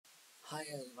Hi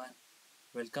everyone,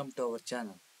 welcome to our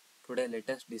channel. Today let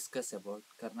us discuss about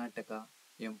Karnataka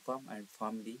Mpharma and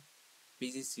Pharma-D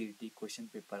Pgcet question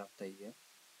paper of the year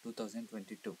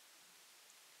 2022.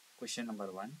 Question number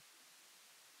 1.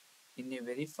 In a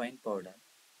very fine powder,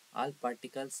 all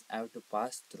particles have to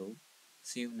pass through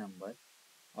sieve number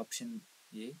option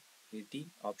A 80,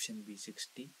 option B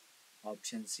 60,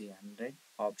 option C 100,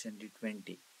 option D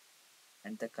 20,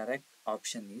 and the correct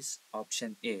option is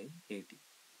option A 80.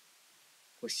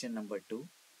 Question number 2.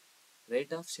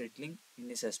 Rate of settling in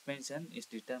a suspension is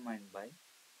determined by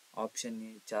option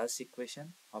A Charles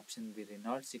equation, option B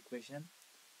Reynolds equation,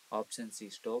 option C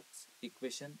Stokes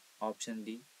equation, option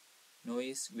D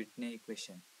Noyes-Whitney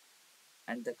equation,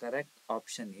 and the correct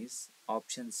option is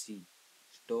option C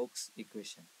Stokes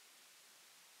equation.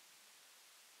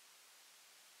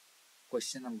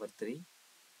 Question number 3.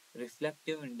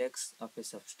 Reflective index of a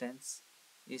substance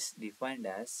is defined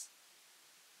as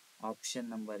option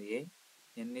number A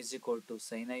n is equal to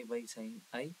sin I by sin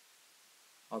I,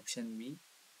 option B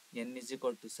n is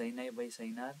equal to sin I by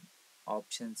sin R,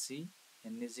 option C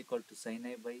n is equal to sin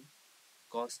I by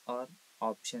cos R,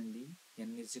 option D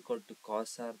n is equal to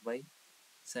cos R by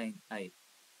sin I,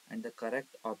 and the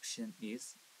correct option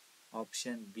is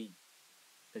option B,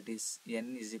 that is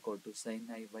n is equal to sin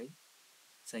I by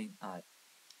sin R.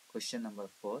 Question number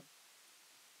 4.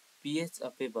 pH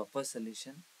of a buffer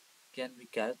solution can be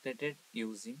calculated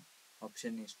using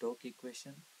option A Stokes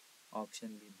equation,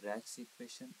 option B Bragg's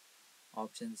equation,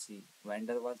 option C van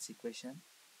der Waals equation,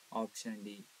 option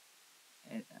D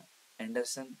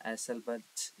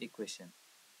Anderson-Hasselbalch equation,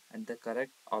 and the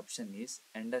correct option is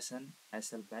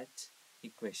Anderson-Hasselbalch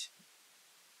equation.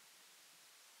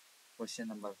 Question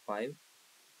number 5.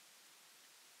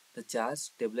 The charge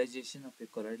stabilization of a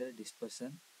colloidal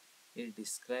dispersion is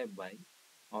described by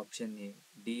option A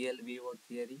DLVO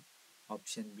theory,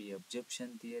 option B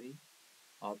absorption theory,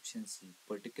 option C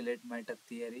particulate matter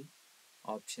theory,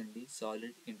 option D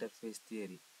solid interface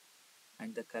theory,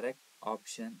 and the correct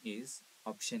option is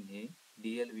option A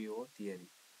DLVO theory.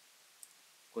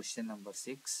 Question number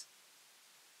 6.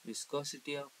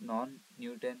 Viscosity of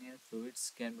non-Newtonian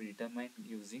fluids can be determined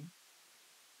using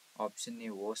option A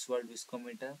Ostwald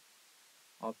viscometer,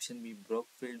 option B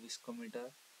Brockfield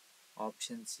viscometer,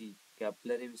 option C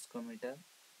capillary viscometer,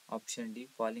 option D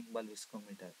falling ball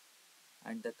viscometer,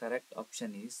 and the correct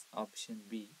option is option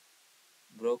B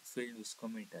Brockfield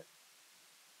viscometer.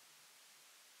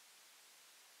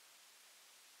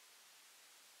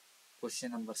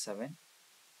 Question number 7.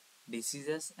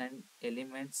 Diseases and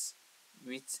ailments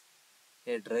which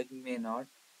a drug may not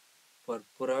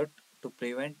purport to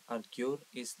prevent or cure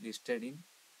is listed in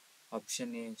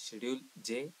option A Schedule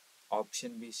J,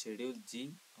 option B Schedule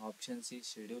G, option C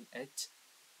Schedule H,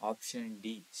 option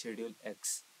D Schedule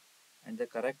X, and the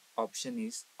correct option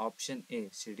is option A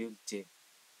Schedule J.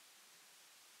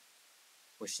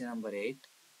 Question number 8.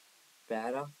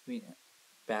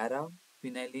 Paraphenylene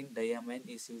diamine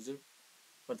is used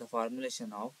for the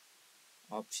formulation of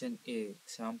option A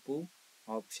shampoo,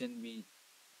 option B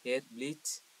hair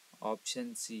bleach,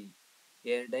 option C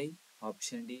hair dye,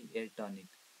 option D hair tonic,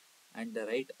 and the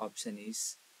right option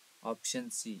is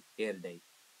option C hair dye.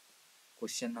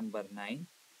 Question number 9.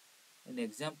 An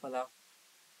example of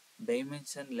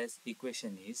dimensionless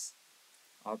equation is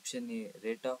option A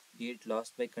rate of heat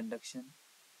lost by conduction,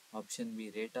 option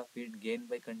B rate of heat gained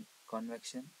by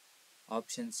convection,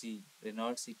 option C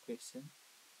Reynolds equation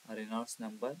or Reynolds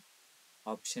number,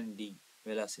 option D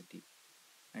velocity,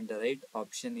 and the right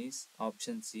option is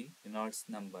option C Reynolds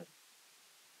number.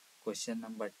 Question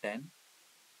number 10.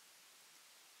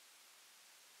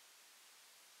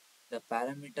 The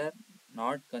parameter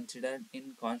not considered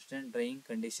in constant drying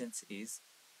conditions is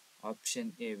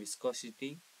option A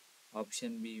viscosity,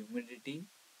 option B humidity,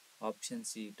 option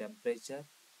C temperature,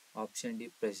 option D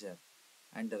pressure,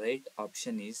 and the right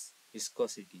option is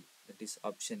viscosity, that is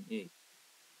option A.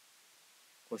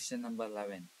 Question number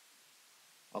 11.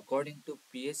 According to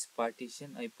pH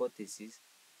partition hypothesis,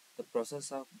 the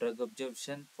process of drug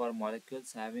absorption for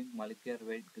molecules having molecular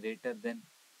weight greater than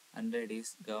 100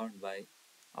 is governed by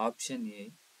option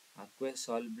A aqueous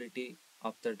solubility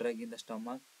of the drug in the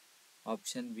stomach,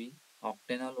 option B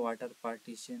octanol water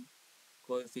partition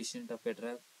coefficient of a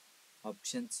drug,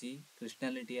 option C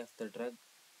crystallinity of the drug,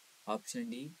 option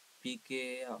D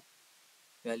pKa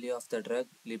value of the drug,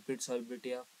 lipid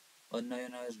solubility of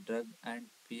unionized drug, and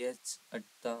pH at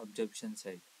the absorption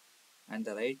site, and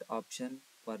the right option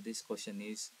for this question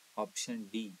is option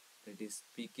D, that is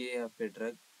pKa of a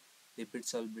drug, lipid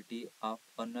solubility of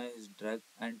unionized drug,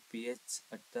 and pH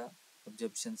at the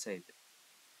absorption site.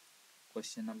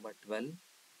 Question number 12.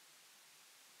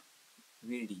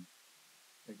 VD,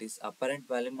 that is apparent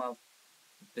volume of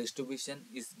distribution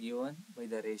is given by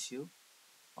the ratio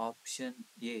option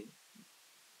A,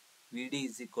 VD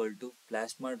is equal to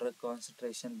plasma drug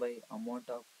concentration by amount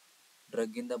of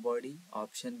drug in the body.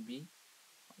 Option B,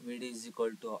 VD is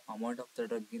equal to amount of the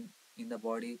drug in the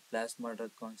body plasma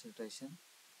drug concentration.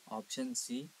 Option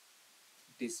C,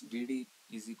 it is VD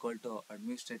is equal to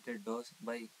administered dose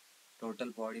by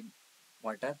total body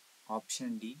water.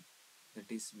 Option D,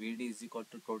 that is VD is equal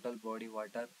to total body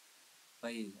water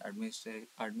by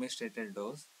administered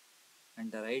dose.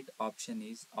 And the right option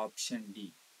is option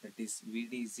D, that is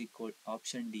VD is equal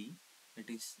option D, that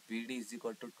is VD is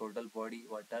equal to total body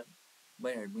water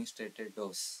by administered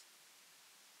dose.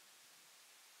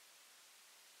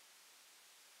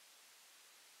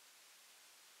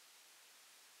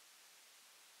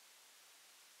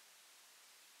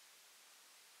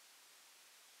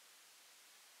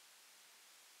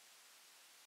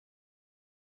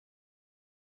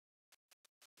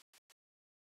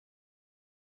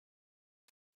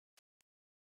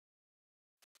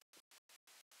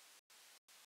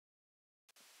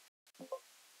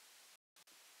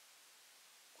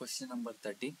 Question number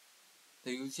 30.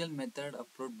 The usual method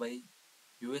approved by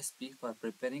USP for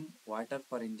preparing water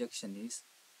for injection is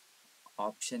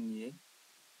option A,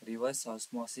 reverse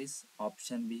osmosis,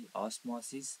 option B,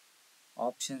 osmosis,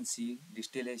 option C,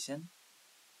 distillation,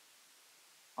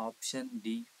 option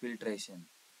D, filtration.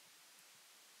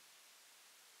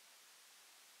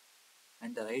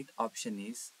 And the right option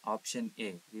is option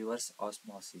A, reverse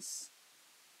osmosis.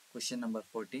 Question number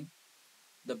 14.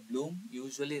 The bloom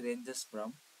usually ranges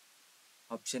from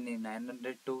option A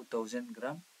 900 to 1000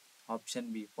 gram,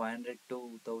 option B 500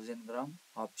 to 1000 gram,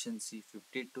 option C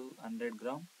 50 to 100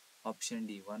 gram, option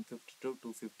D 150 to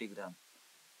 250 gram.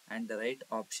 And the right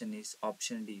option is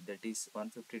option D, that is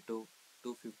 150 to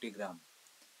 250 gram.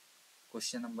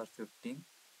 Question number 15.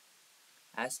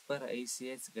 As per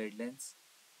ICH guidelines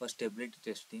for stability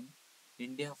testing,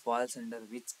 India falls under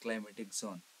which climatic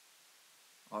zone?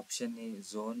 Option A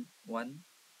Zone 1,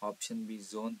 option B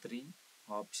Zone 3,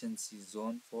 option C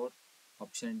Zone 4,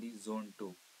 option D Zone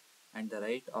 2. And the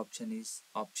right option is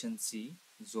option C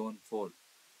Zone 4.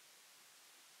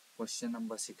 Question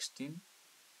number 16,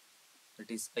 that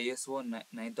is ISO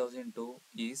 9002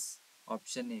 is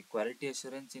option A quality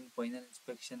assurance in final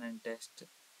inspection and test,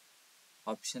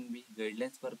 option B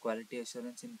guidelines for quality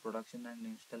assurance in production and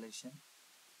installation,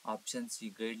 option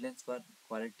C guidelines for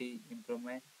quality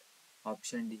improvement,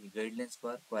 option D guidelines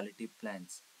for quality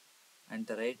plans. And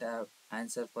the right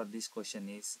answer for this question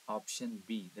is option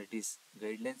B, that is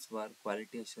guidelines for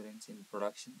quality assurance in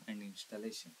production and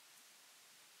installation.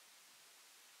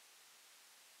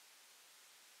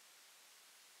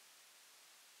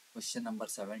 Question number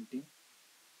 17.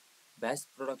 Batch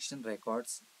production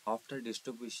records after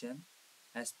distribution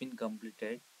has been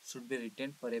completed should be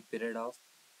retained for a period of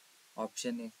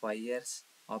option A 5 years,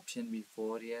 option B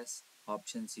 4 years,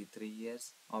 option C 3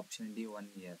 years, option D 1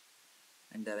 year.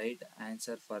 And the right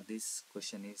answer for this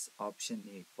question is option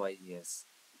A 5 years.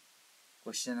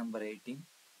 Question number 18.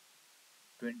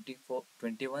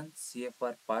 21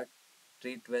 CFR Part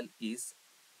 312 is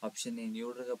option A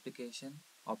new drug application,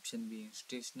 option B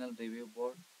institutional review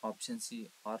board, option C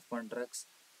orphan drugs,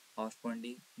 option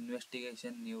D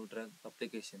investigation new drug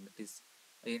application, that is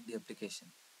IND application.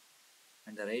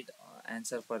 And the right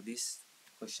answer for this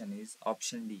question is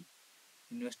option D,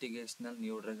 investigational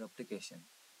new drug application.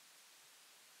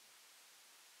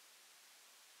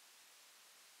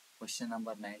 Question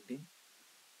number 19.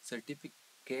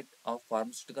 Certificate of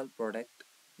pharmaceutical product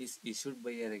is issued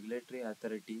by a regulatory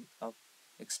authority of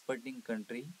exporting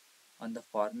country on the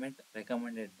format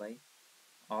recommended by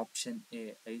option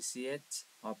A ICH,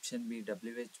 option B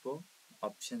WHO,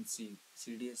 option C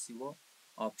CDSCO,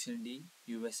 option D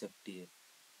USFDA.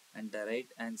 And the right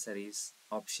answer is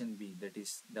option B, that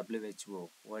is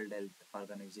WHO, World Health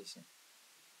Organization.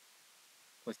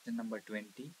 Question number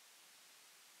 20.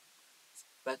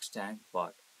 SPEC stand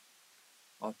for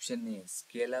option A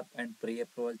scale up and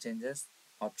pre-approval changes,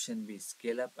 option B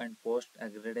scale up and post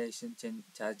accreditation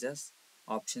charges,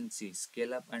 option C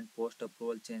scale up and post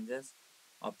approval changes,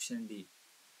 option D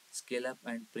scale up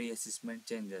and pre-assessment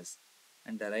changes.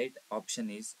 And the right option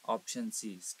is option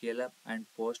C scale up and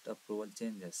post approval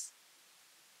changes.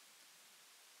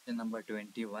 Question number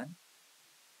 21.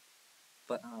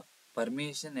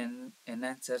 Permeation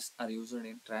enhancers are used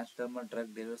in transdermal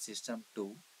drug delivery system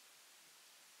to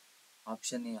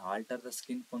option A alter the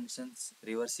skin functions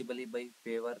reversibly by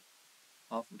favor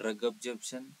of drug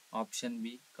absorption, option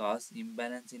B cause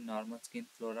imbalance in normal skin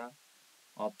flora,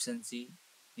 option C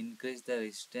increase the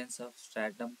resistance of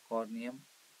stratum corneum,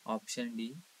 Option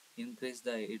D, increase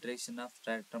the iteration of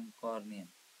stratum corneum.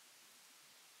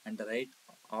 And the right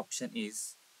option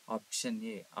is option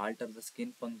A, alter the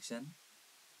skin function,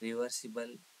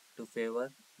 reversible to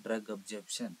favor drug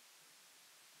absorption.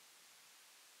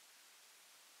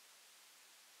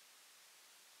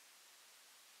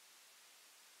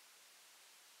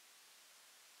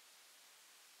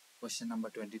 Question number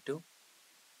 22.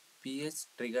 pH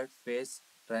triggered phase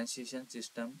transition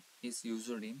system is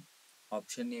used in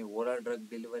option A, oral drug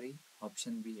delivery,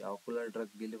 option B, ocular drug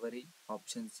delivery,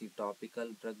 option C,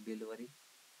 topical drug delivery,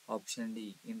 option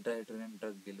D, intrauterine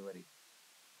drug delivery.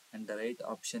 And the right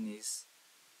option is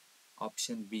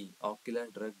option B, ocular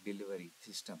drug delivery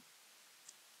system.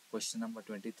 Question number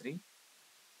 23.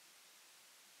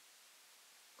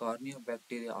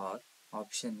 Corneobacteria are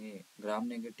option A, gram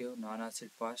negative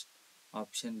non-acid fast,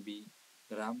 option B,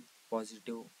 gram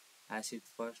positive acid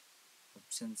fast,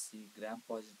 option C, gram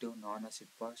positive non-acid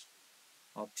fast,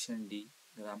 option D,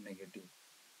 gram negative.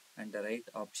 And the right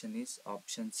option is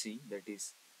option C, that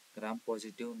is gram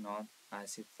positive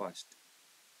non-acid fast.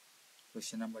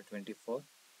 Question number 24.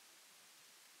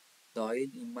 The oil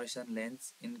immersion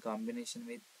lens in combination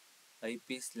with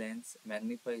eyepiece lens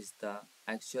magnifies the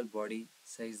actual body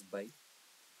size by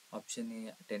option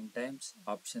A 10 times,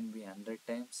 option B 100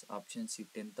 times, option C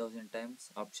 10,000 times,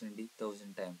 option D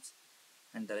 1000 times.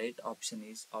 And the right option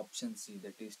is option C,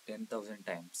 that is 10,000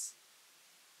 times.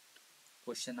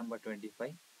 Question number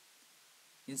 25.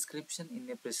 Inscription in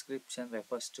a prescription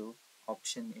refers to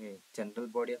option A, general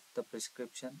body of the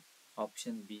prescription,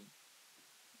 option B,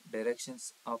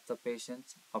 directions of the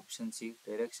patient, option C,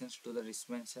 directions to the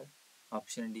dispenser,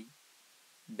 option D,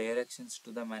 directions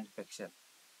to the manufacturer.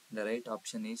 The right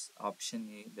option is option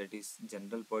A, that is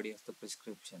general body of the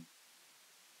prescription.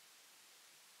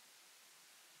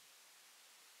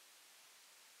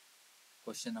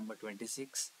 Question number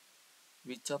 26.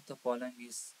 Which of the following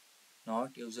is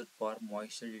not used for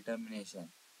moisture determination?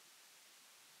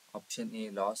 Option A,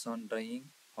 loss on drying,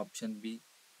 option B,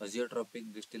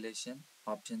 azeotropic distillation,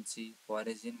 option C,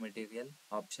 foraging material,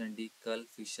 option D, Curl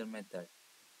Fisher method.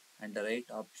 And the right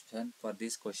option for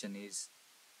this question is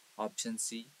option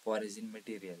C, foraging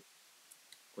material.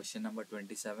 Question number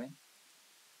 27.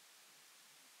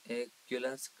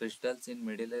 Aqueous crystals in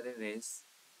medullary rays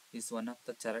is one of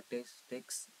the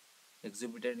characteristics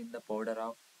exhibited in the powder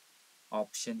of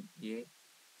option A,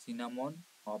 cinnamon,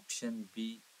 option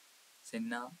B,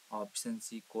 senna, option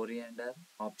C, coriander,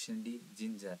 option D,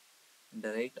 ginger. And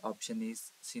the right option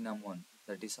is cinnamon,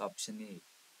 that is option A.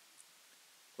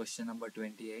 Question number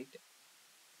 28.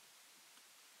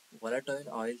 Volatile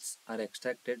oils are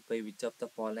extracted by which of the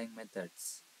following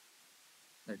methods?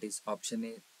 That is option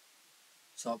A,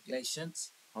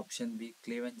 chocolations, option B,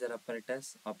 Clevenger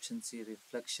apparatus, option C,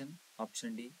 reflection,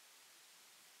 option D,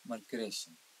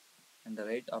 mercuration. And the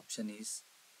right option is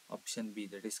option B,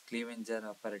 that is Clevenger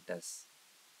apparatus.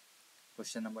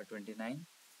 Question number 29.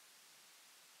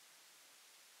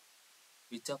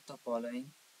 Which of the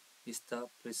following is the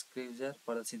prescriptor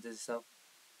for the synthesis of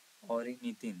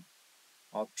ornithine?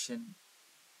 Option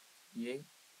A,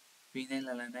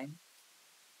 phenylalanine,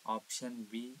 option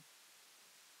B,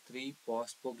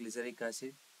 3-phosphoglyceric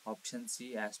acid, option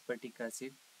C, aspartic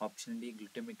acid, option D,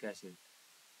 glutamic acid.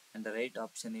 And the right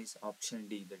option is option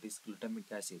D, that is glutamic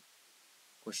acid.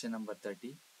 Question number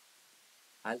 30.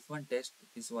 Alpha test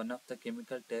is one of the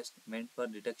chemical tests meant for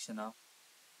detection of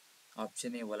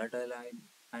option A, volatile oil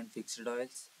and fixed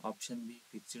oils, option B,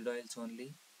 fixed oils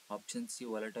only, option C,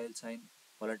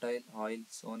 volatile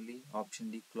oils only,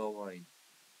 option D, clove oil.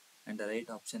 And the right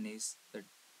option is that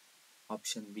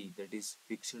option B, that is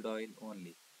fixed oil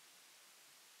only.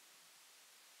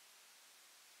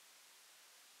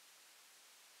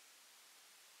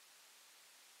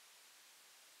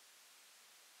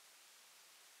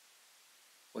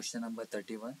 Question number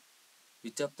 31.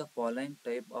 Which of the following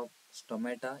type of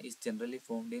stomata is generally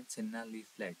found in senna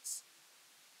leaflets?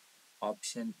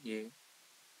 Option A,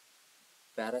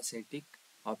 parasitic,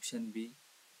 option B,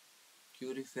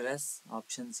 curiferous,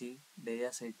 option C,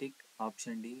 diacitic,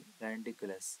 option D,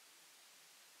 ranunculus.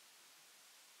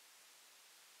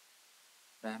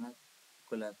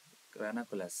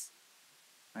 Ranunculus.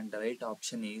 And the right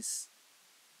option is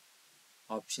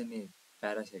option A,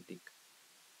 parasitic.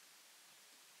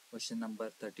 Question number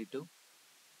 32.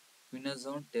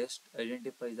 Quinazone test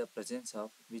identifies the presence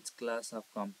of which class of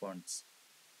compounds?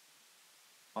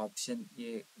 Option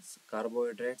A,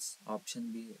 carbohydrates,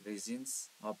 option B, resins,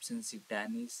 option C,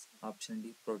 tannins, option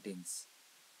D, proteins.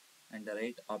 And the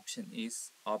right option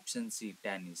is option C,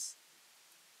 tannins.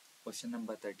 Question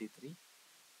number 33.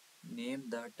 Name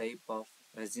the type of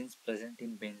resins present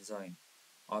in benzoin.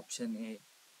 option A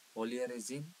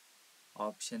oleoresin,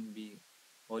 option B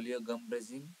oleogum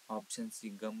resin, option C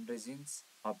gum resins,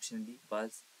 option D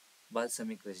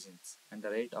balsamic resins, and the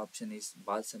right option is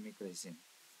balsamic resin.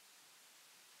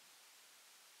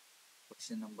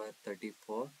 Question number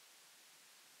 34.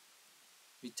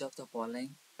 Which of the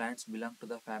following plants belong to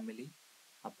the family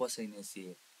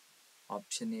Apocynaceae?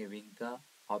 Option A vinca,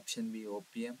 option B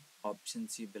opium, option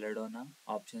C belladonna,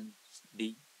 option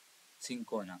D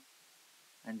cinchona,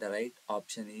 and the right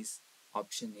option is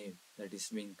option A, that is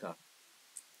vinca.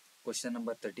 Question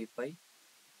number 35.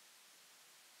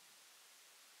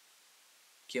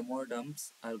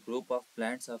 Chemoderms are group of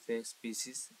plants of a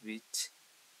species which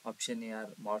option A are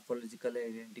morphologically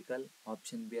identical,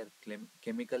 option B are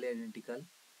chemically identical,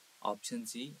 option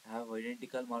C have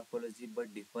identical morphology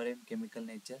but differ in chemical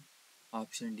nature,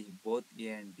 option D both A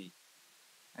and B,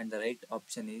 and the right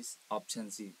option is option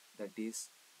C, that is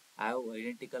have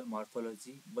identical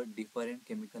morphology but differ in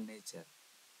chemical nature.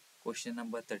 Question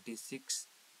number 36.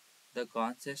 The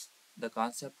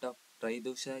concept of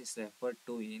Tridosha is referred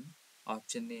to in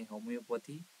option A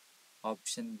homeopathy,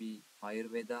 option B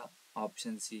Ayurveda,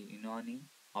 option C Unani,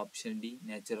 option D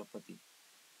naturopathy,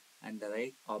 and the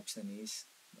right option is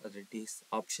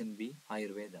option B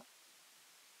Ayurveda.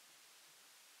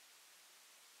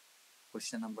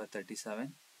 Question number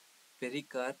 37.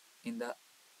 Pericarp in the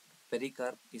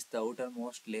pericarp is the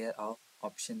outermost layer of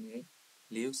option A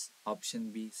leaves, option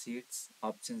B seeds,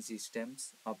 option C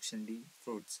stems, option D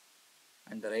fruits,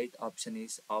 and the right option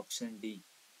is option D,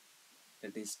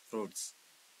 that is fruits.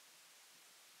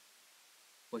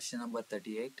 Question number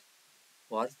 38.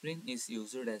 Warfarin is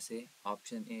used as a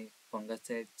option A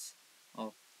fungicide,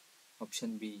 of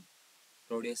option B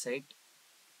rhodiocyte,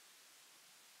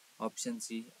 option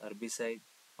C herbicide,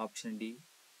 option D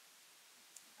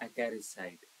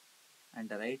acaricide, and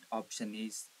the right option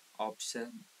is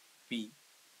option B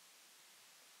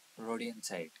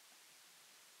rhodiocyte.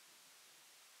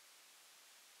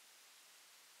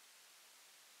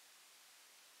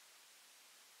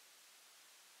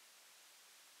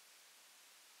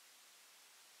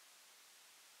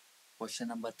 Question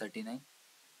number 39.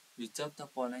 Which of the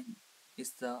following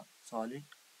is the solid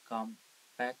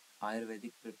compact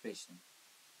Ayurvedic preparation?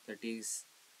 That is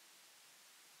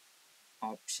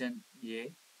option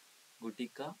A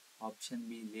Gutika, option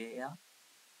B Leya,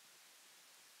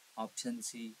 option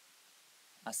C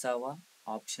Asava,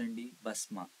 option D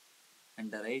Basma,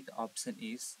 and the right option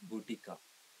is Gutika,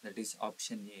 that is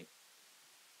option A.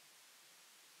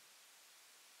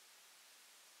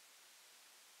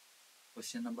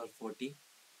 Question number 40.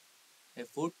 A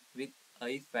food with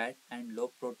high fat and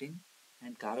low protein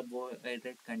and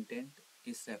carbohydrate content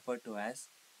is referred to as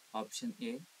option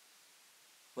A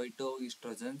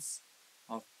phytoestrogens,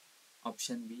 of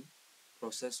option B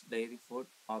processed dairy food,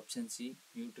 option C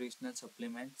nutritional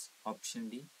supplements, option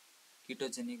D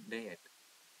ketogenic diet,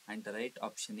 and the right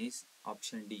option is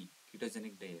option D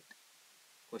ketogenic diet.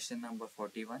 Question number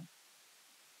 41.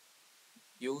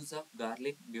 Use of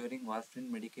garlic during warfarin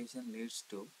medication leads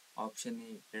to option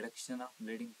A reduction of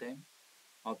bleeding time,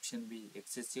 option B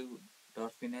excessive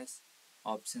dorfiness,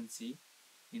 option C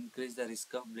increase the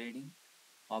risk of bleeding,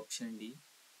 option D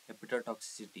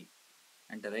hepatotoxicity,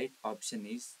 and the right option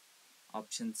is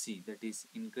option C, that is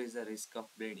increase the risk of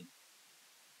bleeding.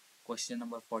 Question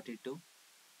number 42.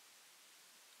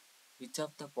 Which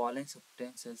of the following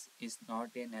substances is not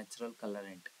a natural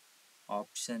colorant?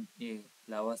 Option A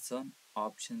lavazone,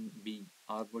 option B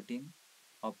arbutin,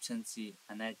 option C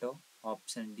annatto,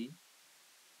 option D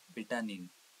betanin,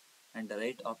 and the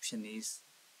right option is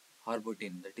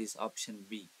arbutin, that is option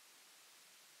B.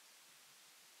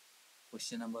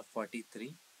 Question number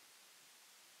 43.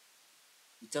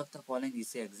 Which of the following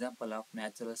is an example of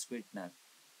natural sweetener?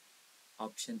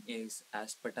 Option A is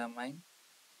aspartame,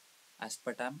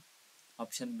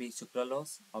 option B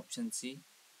sucralose, option C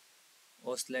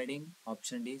osledine,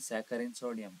 option D saccharin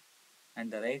sodium,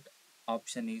 and the right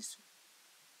option is,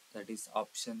 that is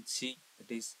option C,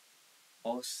 that is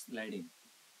osledine.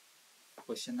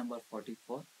 Question number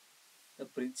 44. The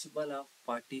principle of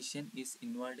partition is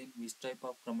involved in which type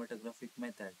of chromatographic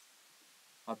method?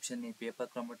 Option A paper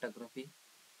chromatography,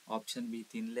 option B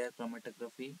thin layer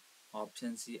chromatography,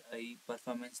 option C high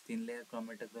performance thin layer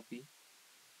chromatography,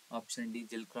 option D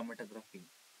gel chromatography,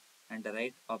 and the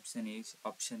right option is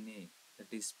option A,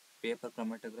 that is paper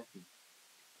chromatography.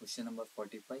 Question number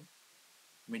 45.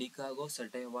 Medicago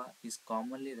sativa is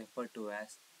commonly referred to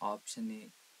as option A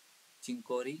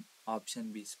chicory,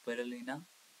 option B spirulina,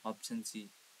 option C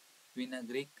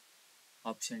vinagric,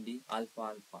 option D alpha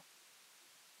alpha,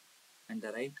 and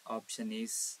the right option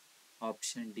is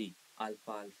option D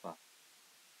alpha alpha.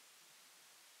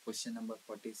 Question number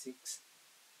 46.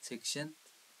 Section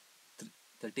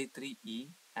 33E,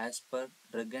 as per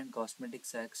Drug and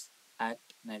Cosmetics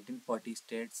Act 1940,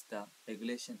 states the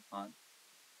regulation on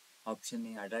option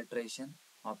A, adulteration,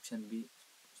 option B,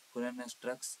 spurious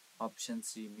drugs, option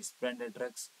C, misbranded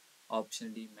drugs,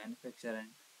 option D, manufacture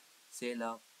and sale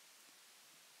of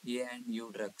A and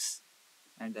U drugs.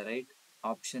 And the right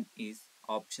option is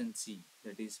option C,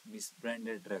 that is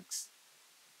misbranded drugs.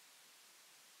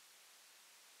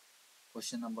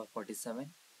 Question number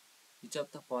 47. Which of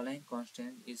the following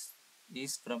constant is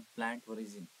from plant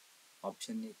origin?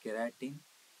 Option A, keratin,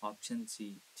 option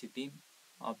C, chitin,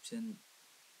 option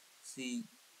C,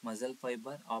 muscle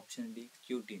fiber, option D,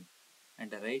 cutin. And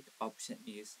the right option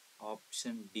is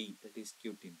option D, that is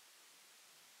cutin.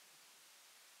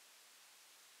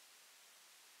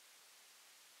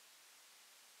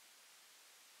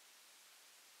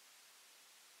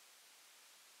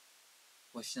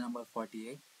 Question number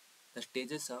 48. The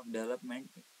stages of development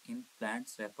in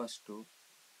plants refers to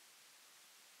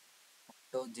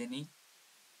ontogeny,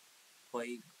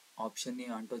 option A,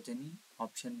 ontogeny,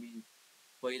 option B,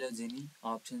 phylogeny,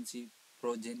 option C,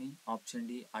 progeny, option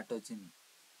D, autogeny.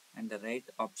 And the right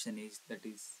option is, that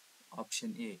is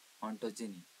option A,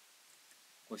 ontogeny.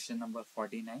 Question number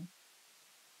 49.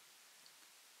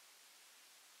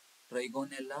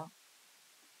 Trigonella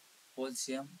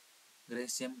Holcium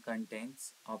Gracium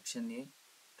contains option A,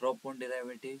 tropone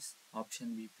derivatives,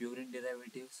 option B, purine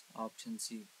derivatives, option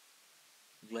C,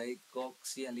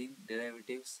 glycoxylene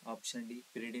derivatives, option D,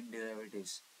 pyridine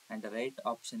derivatives. And the right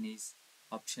option is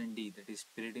option D, that is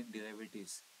pyridine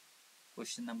derivatives.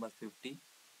 Question number 50.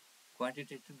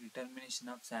 Quantitative determination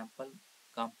of sample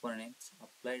components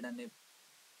applied on a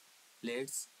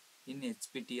plates in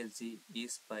HPTLC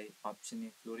is by option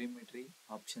A, fluorimetry,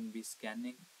 option B,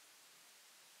 scanning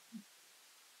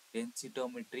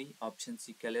densitometry, option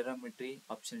C, calorimetry,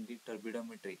 option D,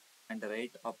 turbidometry. And the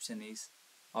right option is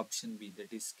option B,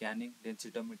 that is scanning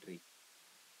densitometry.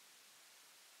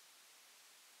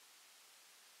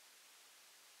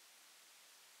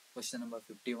 Question number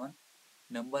 51.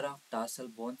 Number of tarsal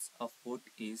bones of foot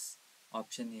is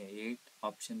option A, 8,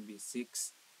 option B,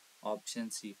 6,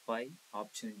 option C, 5,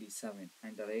 option D, 7.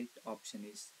 And the right option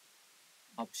is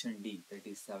option D, that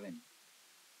is 7.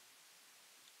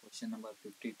 Question number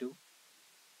 52.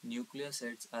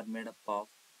 Nucleosides are made up of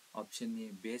option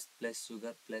A, base plus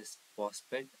sugar plus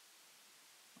phosphate,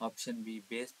 option B,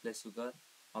 base plus sugar,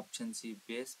 option C,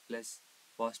 base plus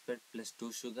phosphate plus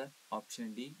 2 sugar,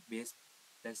 option D, base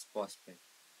plus phosphate.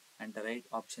 And the right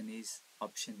option is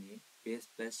option A, base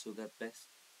plus sugar plus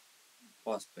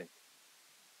phosphate.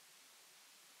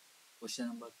 Question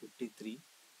number 53.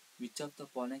 Which of the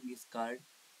following is called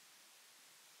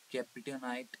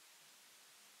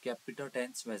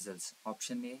capitotinous vessels?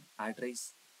 Option A,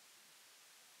 arteries,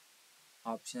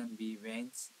 option B,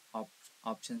 veins,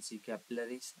 option C,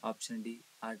 capillaries, option D,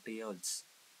 arterioles.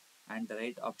 And the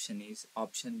right option is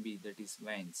option B, that is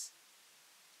veins.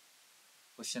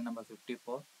 Question number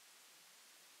 54.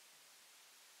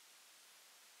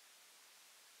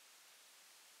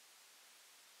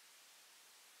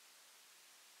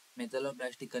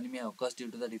 Metaloblastic anemia occurs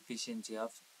due to the deficiency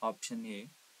of option A,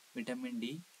 vitamin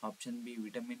D, option B,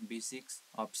 vitamin B6,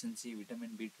 option C,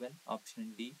 vitamin B12,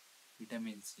 option D,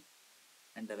 vitamin C.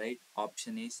 And the right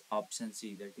option is option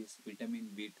C, that is vitamin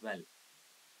B12.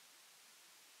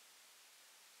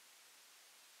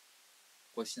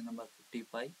 Question number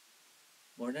 55.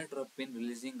 Gonadotropin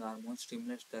releasing hormone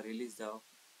stimulates the release of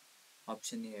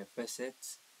option A,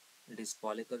 FSH, that is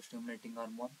follicle stimulating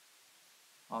hormone,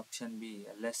 option B,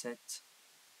 LSH,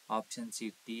 option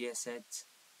C, TSH,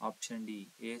 option D,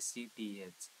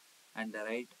 ACTH. And the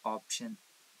right option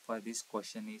for this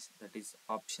question is, that is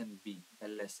option B,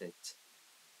 LSH.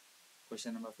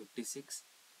 Question number 56.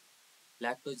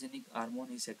 Lactogenic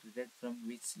hormone is secreted from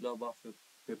which lobe of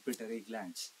pituitary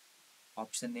glands?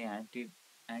 Option A,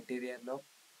 anterior lobe,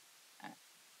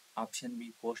 option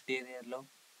B, posterior lobe,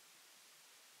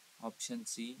 option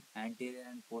C, anterior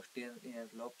and posterior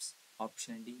lobes,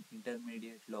 option D,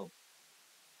 intermediate lobe.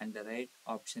 And the right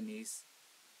option is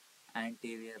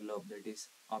anterior lobe, that is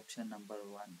option number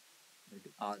 1, that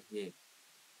is or A.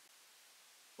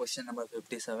 Question number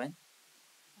 57.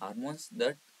 Hormones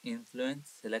that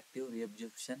influence selective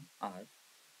reabsorption are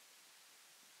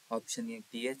option A,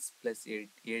 TH plus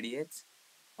ADH,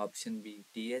 option B,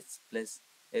 TH plus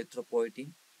erythropoietin,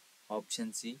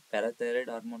 option C, parathyroid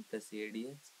hormone plus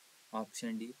ADH,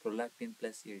 option D, prolactin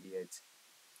plus ADH.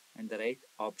 And the right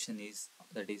option is,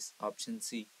 that is option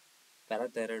C,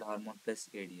 parathyroid hormone plus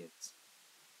ADH.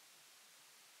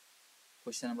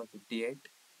 Question number 58.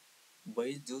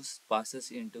 Bile juice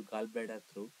passes into gallbladder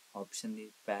through option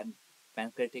A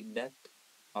pancreatic duct,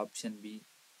 option B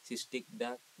cystic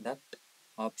duct,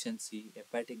 option C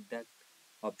hepatic duct,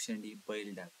 option D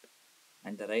bile duct.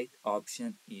 And the right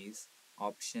option is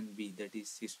option B, that is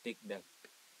cystic duct.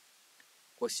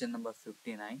 Question number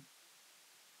 59.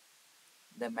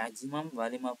 The maximum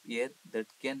volume of air that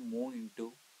can move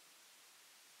into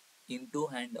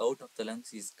and out of the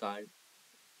lungs is called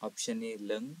option A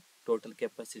lung total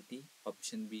capacity,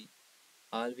 option B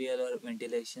alveolar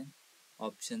ventilation,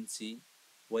 option C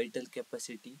vital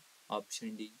capacity,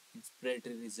 option D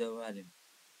inspiratory reserve volume.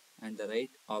 And the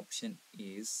right option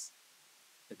is,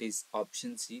 that is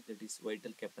option C, that is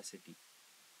vital capacity.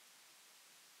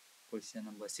 Question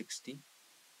number 60.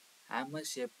 Hammer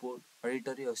shaped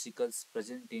auditory vesicles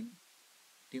present in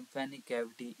tympanic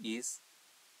cavity is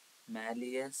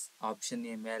malleus, option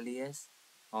A malleus,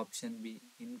 option B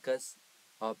incus,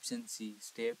 option C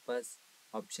stapes,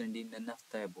 option D none of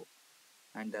the above.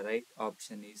 And the right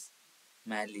option is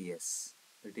malleus,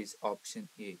 it is option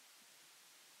A.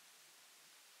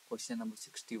 Question number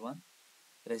 61.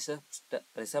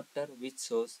 Receptor which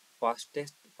shows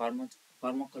fastest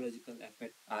pharmacological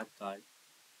effect are called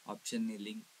option A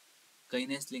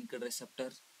kinase linked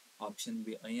receptors, option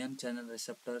B ion channel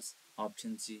receptors,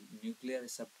 option C nuclear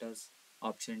receptors,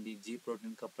 option D G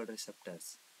protein coupled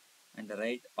receptors. And the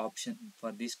right option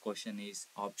for this question is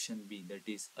option B, that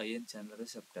is ion channel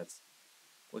receptors.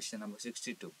 Question number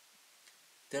 62.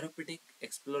 Therapeutic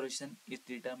exploration is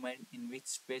determined in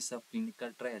which phase of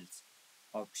clinical trials?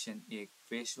 Option A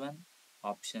phase 1,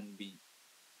 option B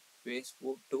phase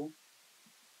 2,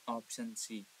 option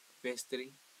C phase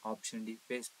 3, option D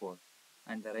phase 4.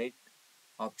 And the right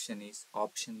option is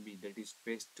option B, that is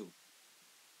phase 2.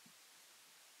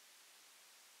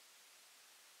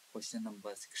 Question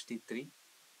number 63.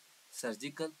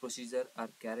 Surgical procedure are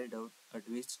carried out at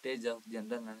which stage of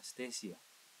general anesthesia?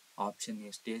 Option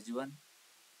A stage 1,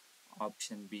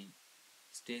 option B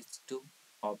stage 2,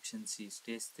 option C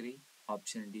stage 3,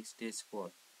 option D stage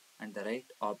 4. And the right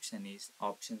option is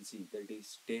option C, that is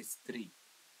stage 3.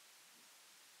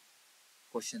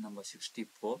 Question number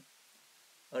 64.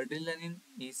 Adrenaline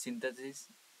is synthesized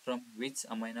from which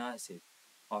amino acid?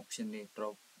 Option A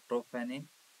trophan,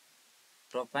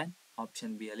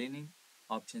 option B alanine,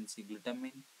 option C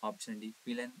glutamine, option D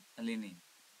phenylalanine.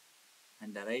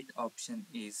 And the right option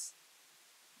is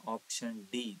option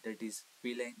D, that is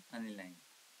phenylalanine.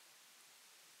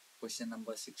 Question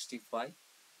number 65.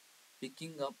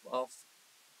 Picking up of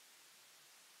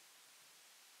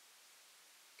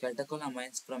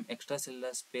catecholamines from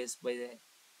extracellular space by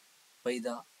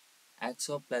the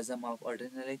axoplasm of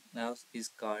adrenal nerves is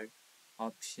called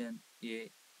option A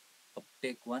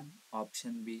uptake 1,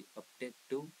 option B uptake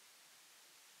 2,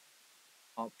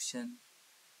 option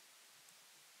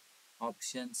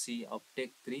C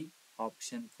uptake 3,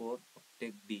 option 4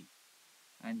 uptake D.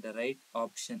 And the right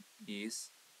option is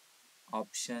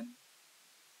option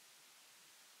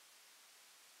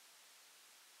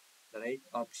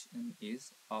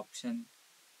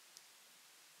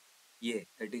A,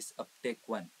 that is uptake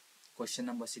 1. Question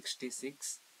number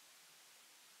 66.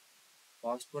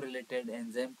 Phosphorylated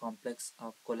enzyme complex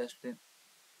of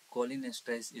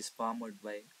cholinesterase is formed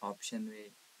by option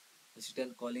A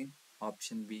acetylcholine,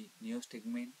 option B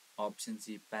neostigmine, option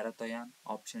C parathion,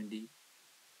 option D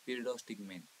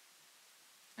pyridostigmine.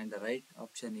 And the right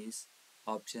option is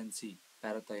option C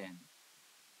parathion.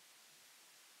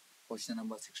 Question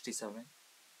number 67.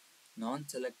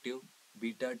 Non-selective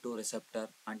beta-2 receptor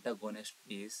antagonist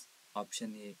is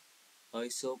option A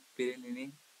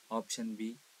isopyrilene, option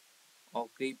B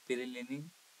ocrypyrilene,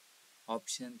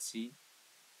 option C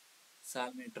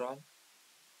salmeterol,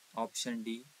 option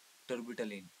D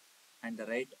terbutaline. And the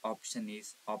right option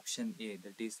is option A,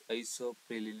 that is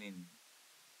isopyrilene.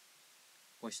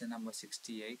 Question number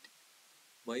 68.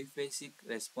 Biphasic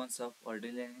response of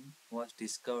adrenaline was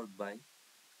discovered by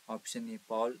option A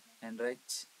Paul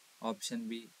Enrich, option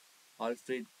B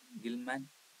Alfred Gilman,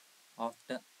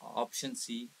 option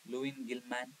C Lewin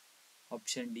Gilman,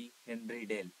 option D Henry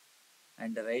Dale.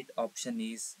 And the right option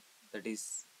is, that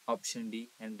is option D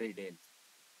Henry Dale.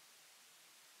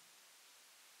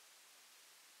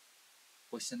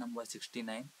 Question number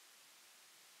 69.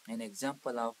 An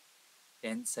example of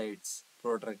NSAIDs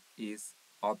product is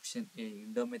option A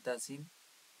indomethacin,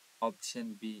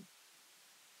 option B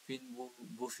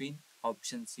finbuprofene,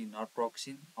 option C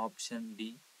naproxen, option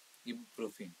D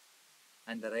ibuprofen.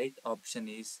 And the right option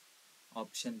is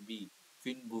option B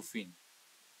finbuprofene.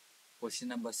 Question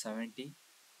number 70.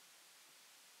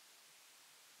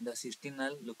 The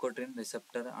cysteinal leukotriene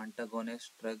receptor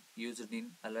antagonist drug used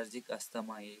in allergic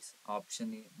asthma is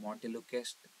option A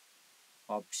montelukast,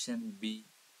 option B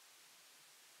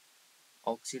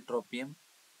oxytropium,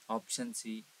 option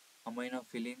C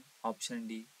aminophylline, option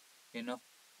D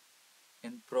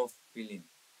enprophylline.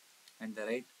 And the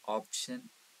right option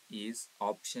is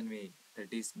option A,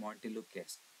 that is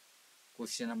montelukast.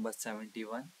 Question number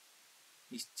 71.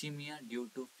 Ischemia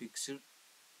due to fixed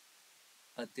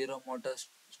atheromotor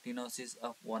stenosis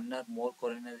of one or more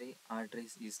coronary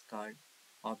arteries is called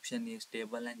option A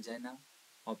stable angina,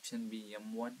 option B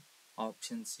M1,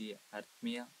 option C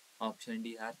arrhythmia, option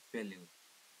D heart failure.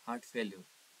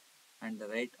 And the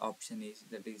right option is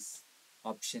that is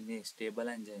option A stable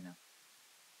angina.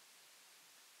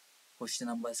 Question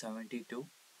number 72.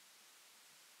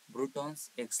 Bruton's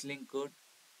X-linked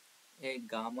a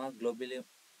gamma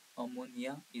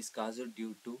globulinemia is caused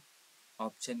due to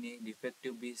option A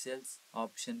defective B cells,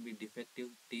 option B defective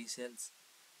T cells,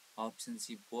 option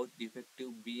C both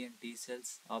defective B and T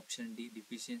cells, option D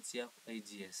deficiency of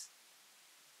IgS.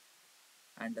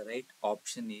 And the right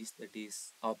option is that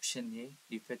is option A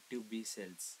defective B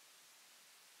cells.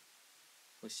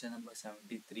 Question number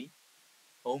 73.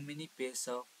 How many pairs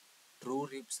of true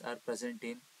ribs are present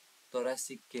in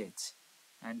thoracic cage?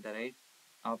 And the right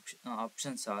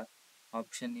options are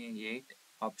option A 8,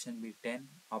 option B 10,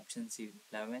 option C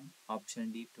 11,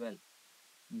 option D 12.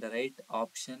 The right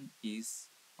option is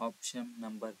option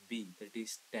number B, that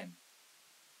is 10.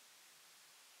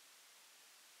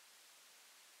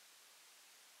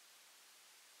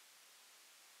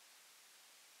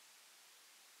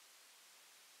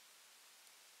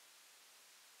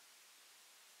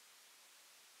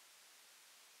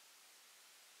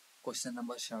 Question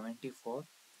number 74.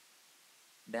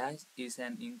 Dash is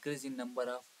an increase in number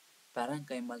of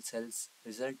parenchymal cells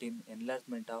result in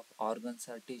enlargement of organs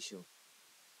or tissue.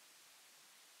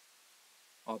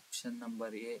 Option number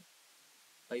A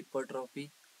hypertrophy,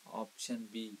 option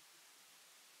B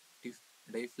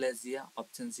dysplasia,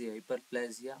 option C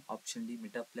hyperplasia, option D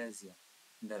metaplasia.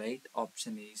 The right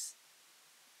option is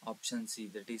option C,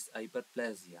 that is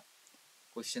hyperplasia.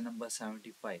 Question number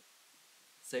 75.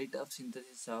 Site of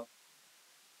synthesis of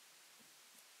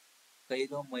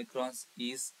chylomicrons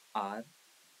is R.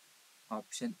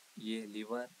 Option A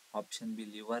liver, option B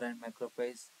liver and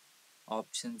macrophage,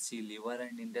 option C liver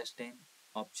and intestine,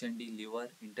 option D liver,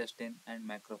 intestine and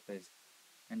macrophage.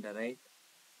 And the right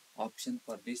option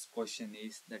for this question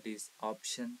is that is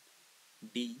option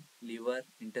D liver,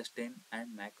 intestine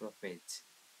and macrophage.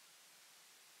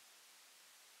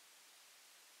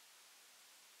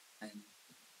 And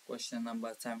question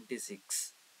number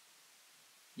 76.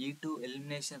 E2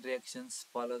 elimination reactions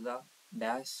follow the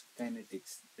dash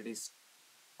kinetics. It is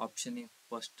option A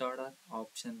first order,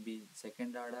 option B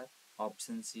second order,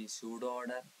 option C pseudo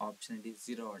order, option D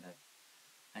zero order.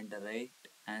 And the right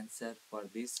answer for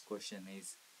this question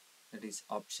is that is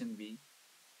option B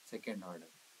second order.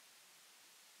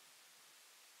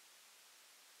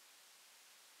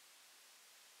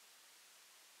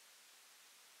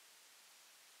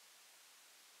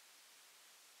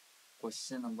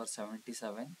 Question number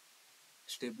 77.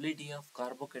 Stability of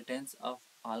carbocations of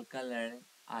alkyl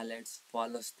halides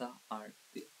follows the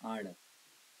order.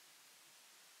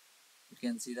 You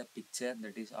can see the picture,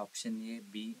 that is option A,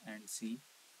 B and C,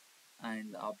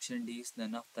 and option D is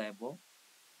none of the above.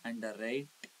 And the right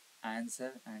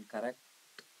answer and correct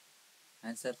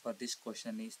answer for this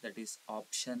question is that is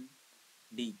option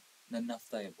D, none of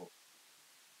the above.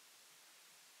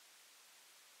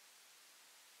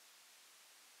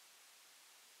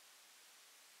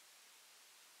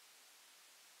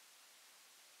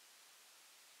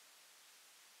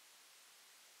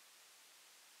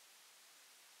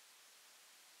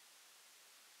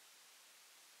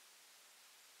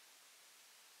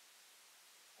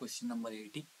 Question number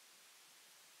 80.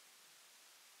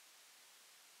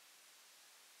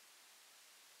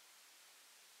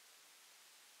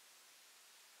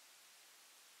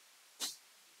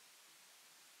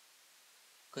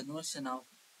 Conversion of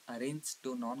arenes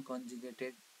to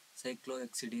non-conjugated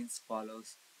cyclohexidines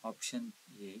follows option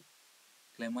A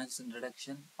Clemens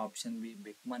reduction, option B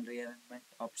Beckmann rearrangement,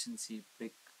 option C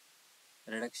Frick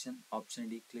reduction, option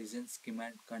D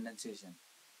Claisen-Schmidt condensation.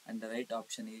 And the right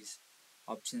option is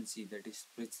option C, that is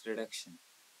Frick's reduction.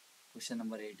 Question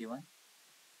number 81.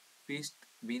 Feast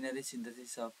binary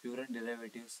synthesis of furan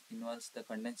derivatives involves the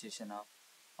condensation of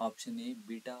option A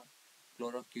beta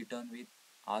chloroketone with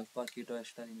alpha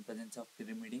ketoester in presence of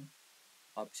pyrimidine,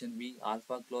 option B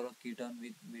alpha chloroketone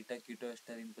with beta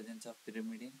ketoester in presence of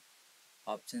pyrimidine,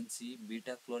 option C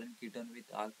beta chlorine ketone with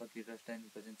alpha ketoester in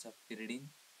presence of pyridine,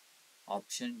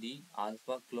 Option D,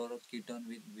 alpha chloroketone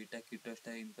with beta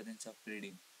ketone in presence of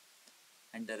pyridine.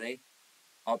 And the right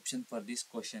option for this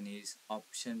question is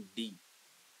option D,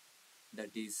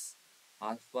 that is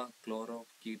alpha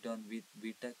chloroketone with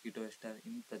beta ketone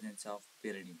in presence of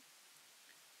pyridine.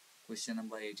 Question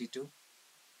number 82.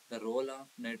 The role of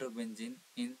nitrobenzene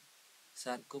in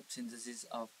Sarcop synthesis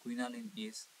of quinoline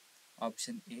is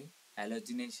option A,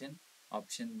 halogenation,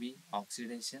 option B,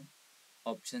 oxidation,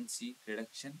 option C,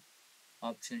 reduction,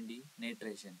 option D,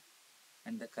 nitration.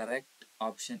 And the correct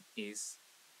option is,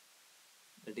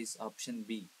 that is option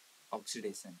B,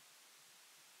 oxidation.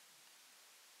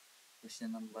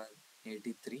 Question number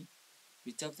 83.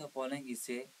 Which of the following is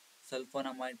a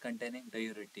sulfonamide containing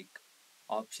diuretic?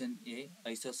 Option A,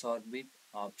 isosorbate,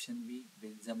 option B,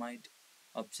 benzamide,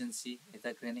 option C,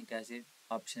 ethacranic acid,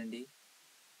 option D,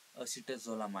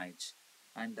 acetazolamide.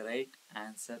 And the right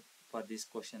answer for this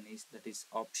question is, that is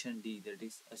option D, that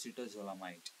is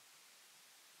acetazolamide.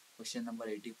 Question number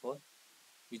 84.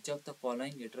 Which of the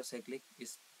following heterocyclic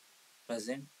is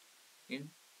present in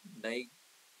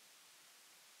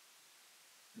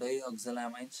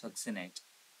dioxylamine succinate?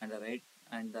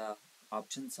 And the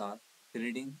options are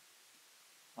pyridine,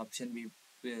 option B,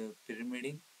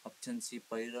 pyrimidine, option C,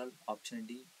 pyrrole, option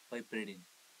D, piperidine.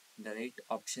 The right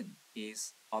option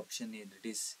is option A, that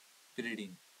is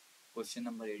pyridine. Question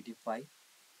number 85.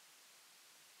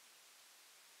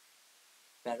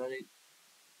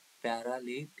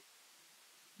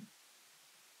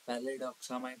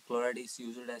 Paralidoxamide chloride is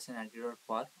used as an antidote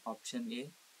for option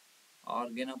A,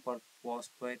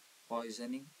 organophosphate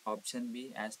poisoning, option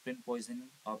B, aspirin poisoning,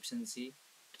 option C,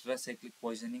 tetracyclic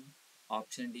poisoning,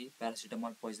 option D,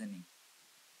 paracetamol poisoning.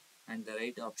 And the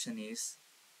right option is,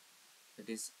 that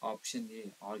is option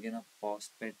A,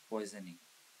 organophosphate poisoning.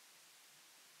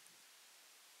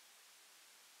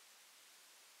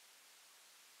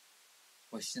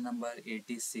 Question number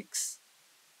 86.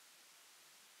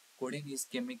 Codeine is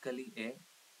chemically a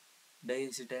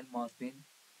diacetylmorphine,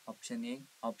 option A,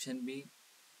 option B,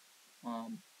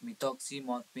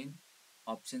 methoxymorphine,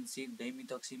 option C,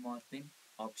 dimethoxymorphine,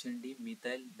 option D,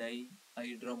 methyl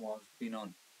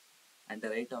dihydromorphinone. And the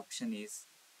right option is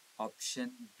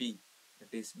option B,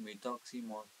 that is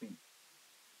methoxymorphine.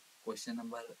 Question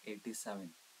number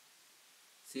 87.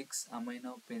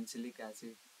 6-amino penicillic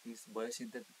acid is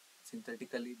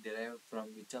biosynthetically derived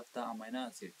from which of the amino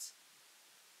acids?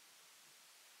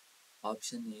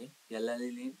 Option A,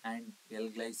 L-alanine and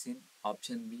L-glycine,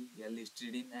 option B,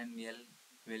 L-histidine and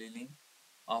L-valine,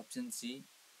 option C,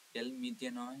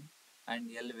 L-methionine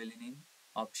and L-valine,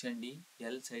 option D,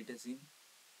 L-cytosine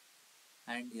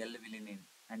and L-valine.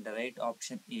 And the right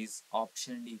option is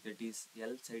option D, that is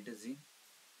L-cytosine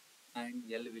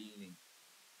and L-valine.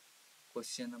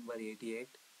 Question number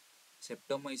 88.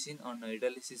 Streptomycin on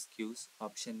hydrolysis gives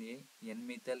option A,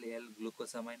 N-methyl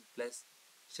L-glucosamine plus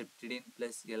streptidine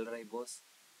plus L-ribose,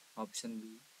 option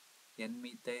B,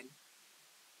 N-methyl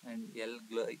and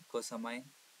L-glycosamine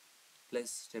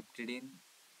plus streptidine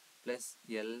plus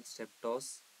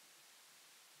L-streptose,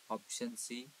 option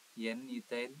C,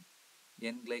 N-ethyl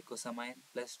N-glycosamine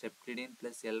plus streptidine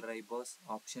plus L-ribose,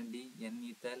 option D,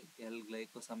 N-ethyl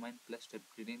L-glycosamine plus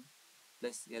streptidine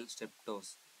plus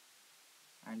L-streptose.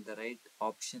 And the right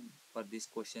option for this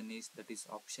question is, that is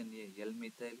option A,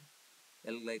 L-methyl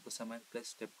L-glycosamine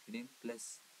plus streptidine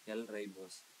plus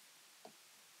L-ribose.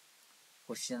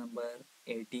 Question number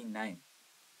 89.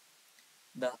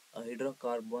 The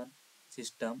hydrocarbon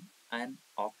system and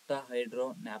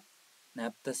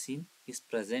octahydronaphthacene is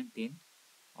present in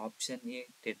option A,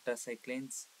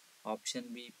 tetracyclines,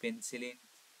 option B, penicillin,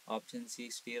 option C,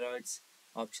 steroids,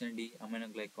 option D,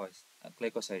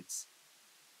 aminoglycosides.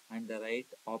 And the right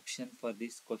option for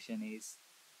this question is,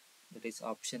 that is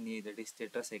option A, that is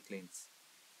tetracyclines.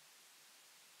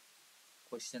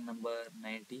 Question number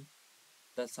 90.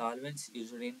 The solvents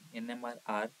used in NMR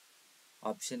are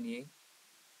option A,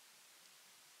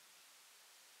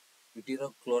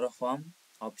 deuterochloroform,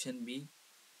 option B,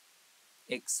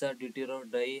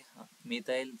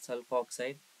 hexadeuterodimethyl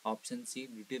sulfoxide, option C,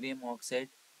 deuterium oxide,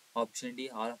 option D,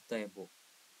 all of the above.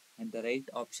 And the right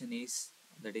option is,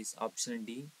 that is option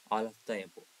D, all of the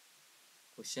above.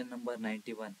 Question number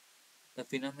 91. The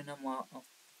phenomenon of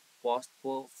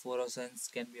phosphorescence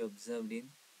can be observed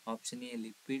in option A,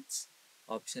 lipids,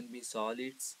 option B,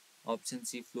 solids, option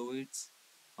C, fluids,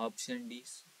 option D,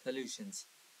 solutions.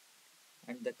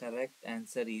 And the correct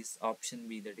answer is option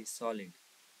B, that is solid.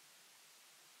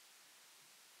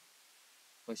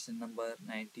 Question number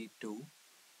 92.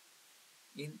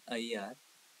 In IR,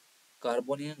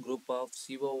 carbonium group of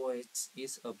COOH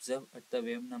is observed at the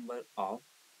wave number of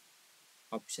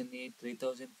Option A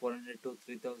 3400 to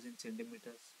 3000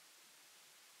 centimeters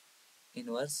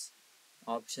inverse.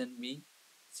 Option B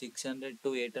 600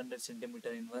 to 800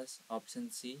 centimeter inverse.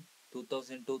 Option C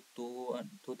 2000 to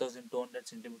 2200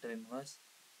 centimeter inverse.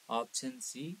 Option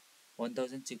C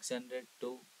 1600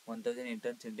 to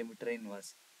 1800 centimeter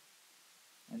inverse.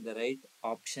 And the right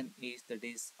option is, that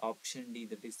is option D,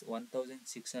 that is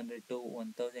 1600 to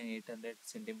 1800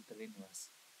 centimeter inverse.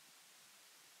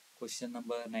 Question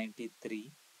number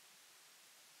 93.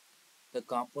 The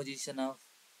composition of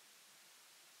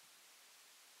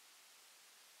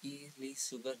E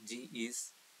sugar G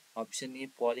is option A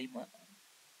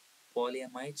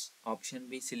polyamides, option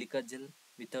B silica gel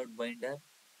without binder,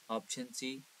 option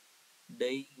C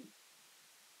di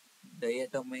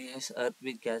diatomaceous earth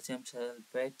with calcium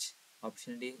sulfate,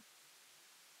 option D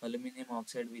aluminum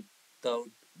oxide without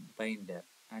binder.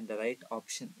 And the right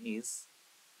option is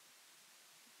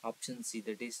option C,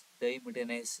 that is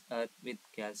dimethanized earth with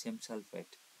calcium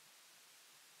sulfate.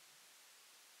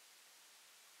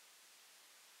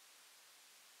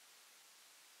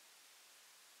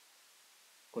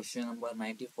 Question number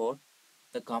 94.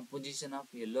 The composition of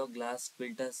yellow glass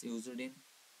filters used in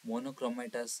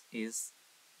monochromatous is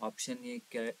option A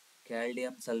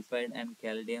calcium sulfide and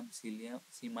calcium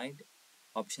cemide,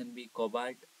 option B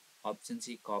cobalt, option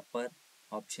C copper,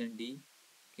 option D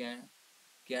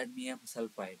cadmium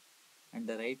sulfide. And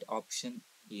the right option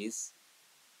is,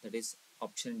 that is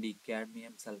option D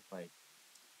cadmium sulfide.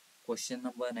 Question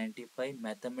number 95.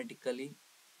 Mathematically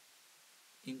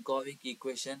inchoic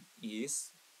equation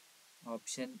is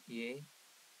option A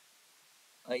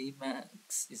I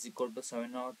max is equal to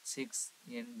 706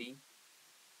 ND.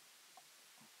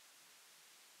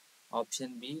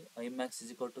 Option B I max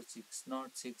is equal to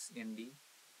 606 ND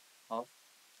of.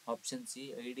 Option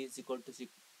C ID is equal to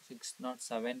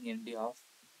 607 ND of.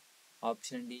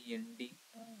 Option D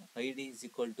ID is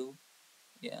equal to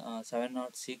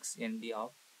 706 ND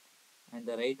of. And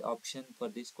the right option for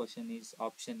this question is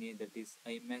option A, that is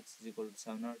I max is equal to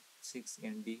 706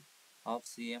 ND of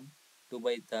Cm 2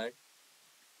 by third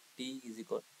T is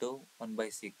equal to 1 by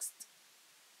 6th.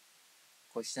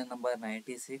 Question number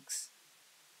 96.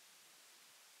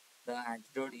 The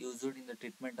antidote used in the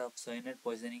treatment of cyanide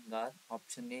poisoning are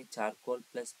option A charcoal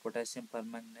plus potassium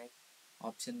permanganate,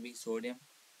 option B sodium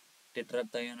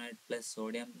tetrathionate plus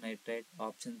sodium nitrate,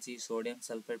 option C sodium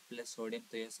sulfate plus sodium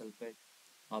thiosulfate,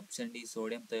 option D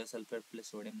sodium thiosulfate plus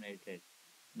sodium nitrate.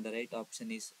 The right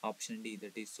option is option D,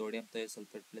 that is sodium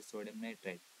thiosulfate plus sodium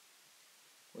nitrate.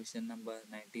 Question number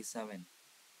 97.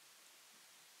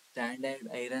 Standard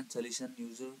iron solution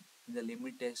used in the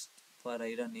limit test for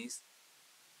iron is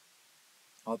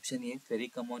option A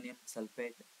ferric ammonium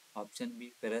sulfate, option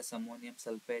B ferrous ammonium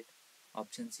sulfate,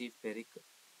 option C ferric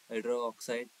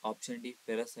hydroxide, option D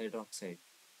ferrous hydroxide.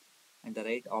 And the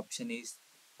right option is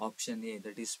option A,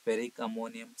 that is ferric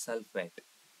ammonium sulfate.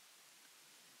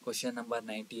 Question number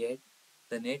 98.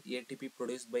 The net ATP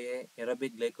produced by a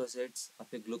aerobic glycosides of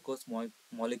a glucose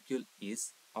molecule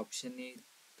is option A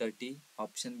 30,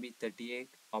 option B 38,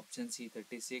 option C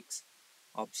 36,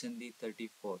 option D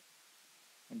 34.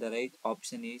 And the right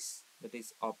option is, that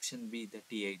is option B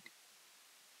 38.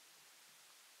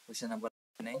 Question number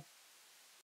 9.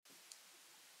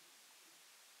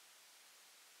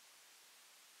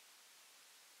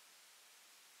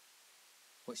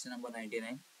 Question number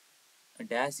 99. A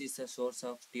dash is a source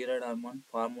of steroid hormone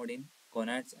formed in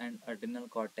gonads and adrenal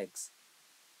cortex.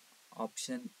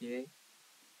 Option A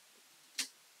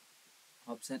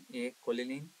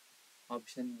choline,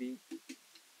 option B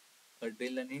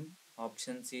adrenaline,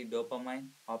 option C dopamine,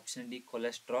 option D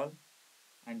cholesterol.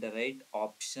 And the right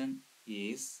option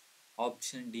is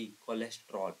option D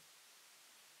cholesterol.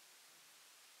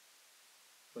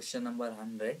 Question number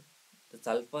 100. The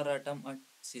sulfur atom at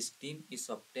cysteine is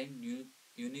obtained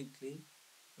uniquely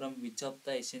from which of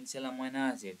the essential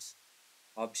amino acids?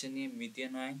 Option A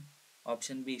methionine,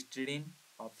 option B histidine,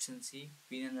 option C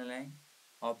phenylalanine,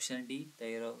 option D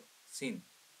tyrosine.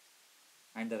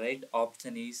 And the right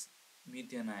option is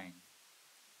methionine.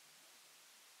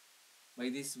 By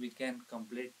this we can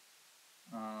complete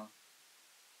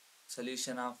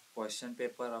solution of question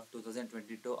paper of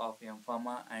 2022 of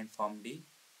Mpharma and Pharma-D.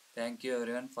 Thank you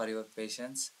everyone for your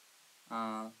patience.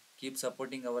 Keep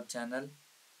supporting our channel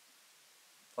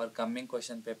for coming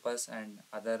question papers and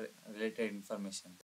other related information.